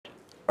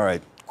All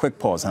right, quick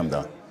pause,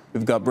 Hamda.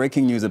 We've got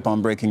breaking news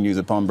upon breaking news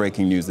upon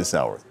breaking news this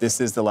hour.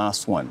 This is the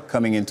last one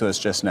coming into us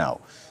just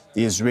now.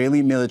 The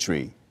Israeli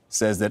military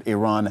says that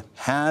Iran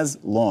has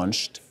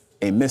launched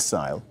a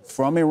missile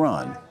from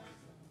Iran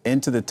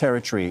into the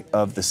territory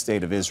of the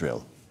State of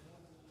Israel.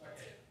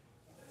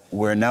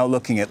 We're now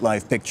looking at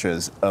live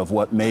pictures of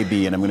what may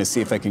be, and I'm going to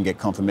see if I can get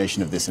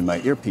confirmation of this in my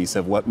earpiece,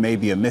 of what may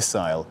be a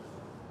missile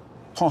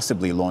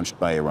possibly launched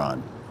by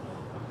Iran.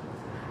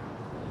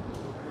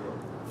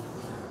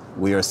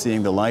 We are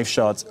seeing the live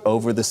shots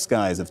over the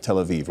skies of Tel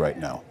Aviv right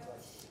now.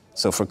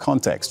 So for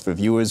context, for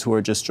viewers who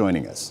are just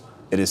joining us,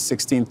 it is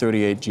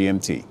 16:38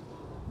 GMT.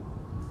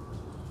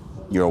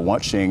 You're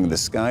watching the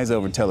skies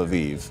over Tel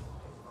Aviv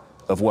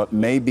of what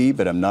may be,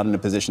 but I'm not in a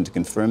position to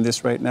confirm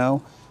this right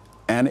now,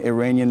 an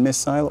Iranian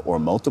missile or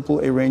multiple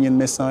Iranian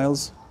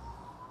missiles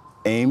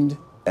aimed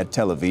at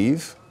Tel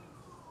Aviv.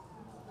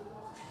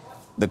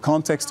 The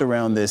context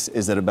around this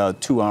is that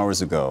about 2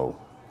 hours ago,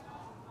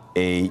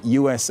 a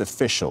U.S.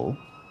 official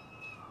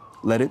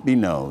let it be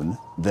known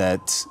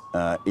that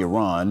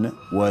Iran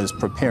was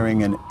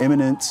preparing an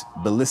imminent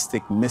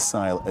ballistic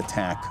missile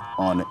attack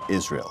on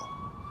Israel.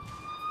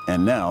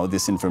 And now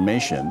this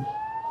information,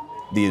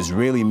 the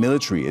Israeli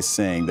military is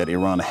saying that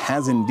Iran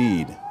has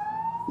indeed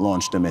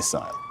launched a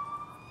missile.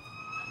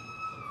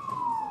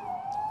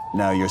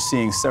 Now you're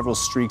seeing several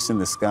streaks in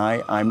the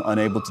sky. I'm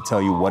unable to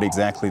tell you what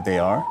exactly they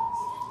are.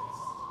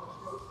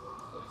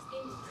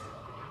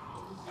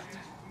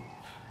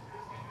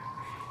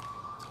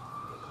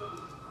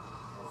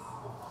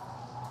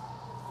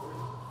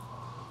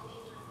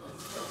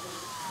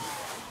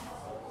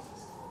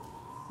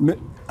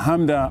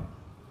 Hamda,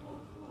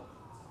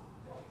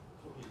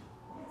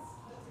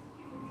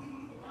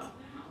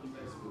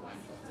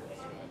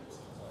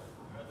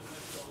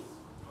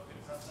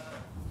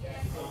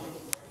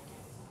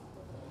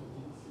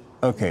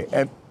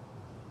 okay,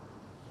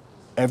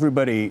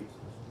 everybody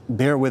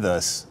bear with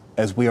us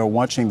as we are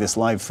watching this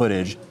live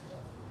footage,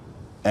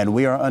 and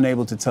we are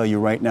unable to tell you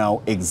right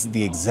now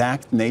the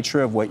exact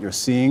nature of what you're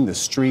seeing, the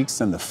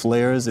streaks and the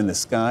flares in the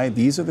sky.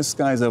 These are the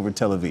skies over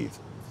Tel Aviv.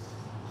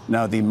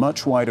 Now, the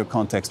much wider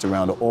context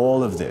around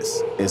all of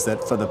this is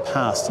that for the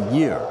past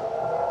year,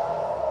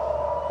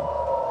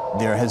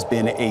 there has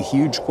been a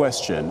huge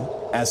question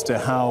as to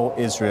how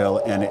Israel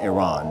and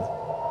Iran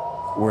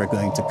were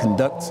going to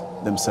conduct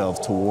themselves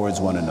towards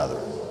one another.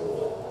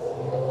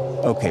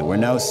 Okay, we're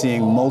now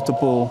seeing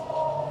multiple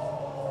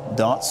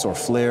dots or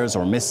flares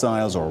or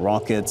missiles or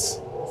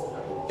rockets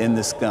in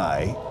the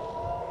sky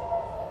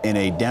in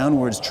a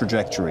downwards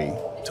trajectory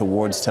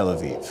towards Tel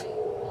Aviv.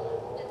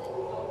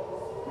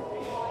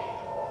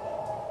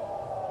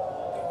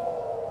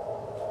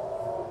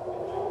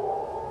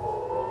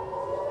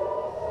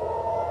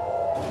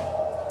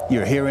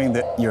 You're hearing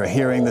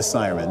the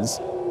sirens.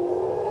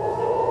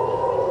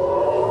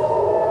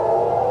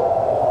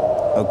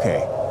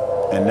 Okay,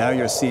 and now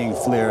you're seeing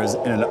flares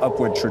in an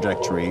upward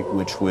trajectory,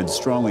 which would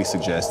strongly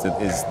suggest that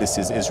this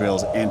is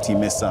Israel's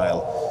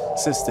anti-missile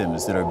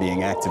systems that are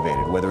being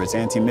activated. Whether it's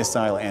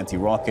anti-missile,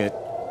 anti-rocket,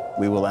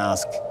 we will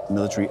ask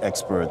military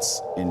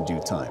experts in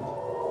due time.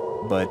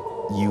 But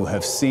you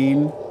have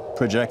seen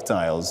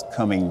projectiles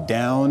coming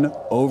down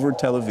over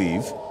Tel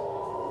Aviv,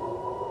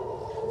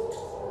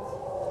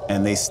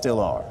 and they still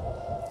are.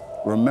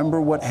 Remember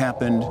what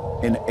happened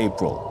in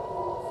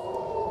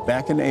April.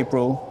 Back in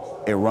April,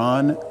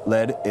 Iran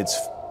led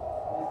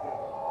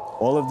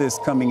all of this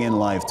coming in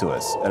live to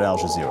us at Al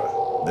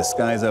Jazeera, the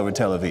skies over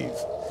Tel Aviv.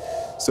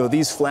 So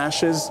these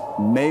flashes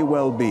may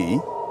well be,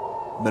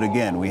 but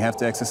again, we have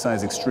to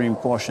exercise extreme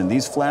caution.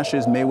 These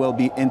flashes may well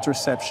be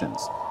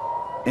interceptions.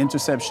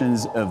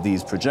 Interceptions of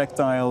these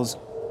projectiles.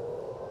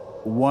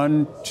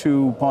 1,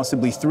 2,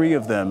 possibly 3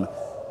 of them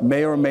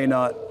may or may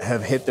not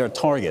have hit their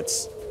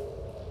targets,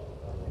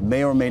 in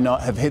Tel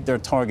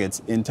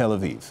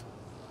Aviv.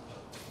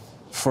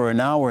 For an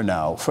hour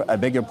now, I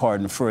beg your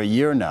pardon, for a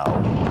year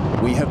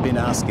now, we have been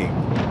asking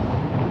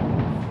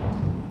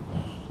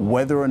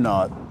whether or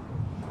not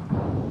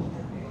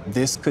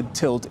this could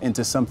tilt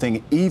into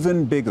something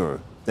even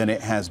bigger than it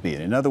has been.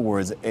 In other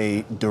words,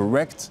 a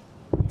direct,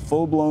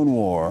 full-blown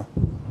war.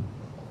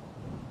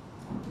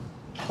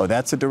 Oh,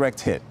 that's a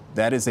direct hit.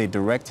 That is a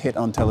direct hit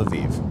on Tel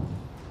Aviv.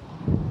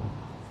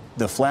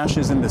 The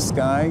flashes in the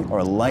sky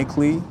are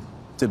likely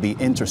to be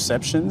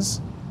interceptions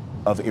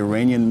of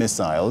Iranian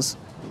missiles,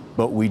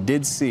 but we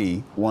did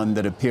see one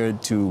that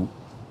appeared to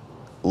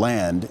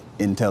land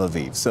in Tel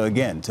Aviv. So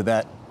again, to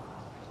that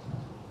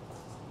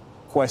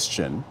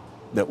question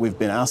that we've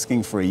been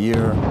asking for a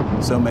year,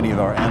 so many of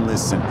our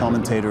analysts and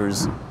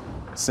commentators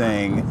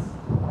saying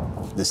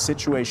the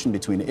situation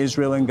between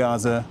Israel and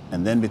Gaza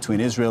and then between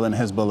Israel and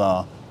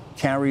Hezbollah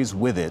carries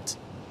with it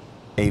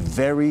a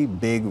very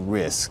big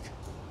risk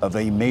of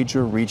a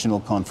major regional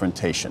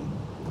confrontation.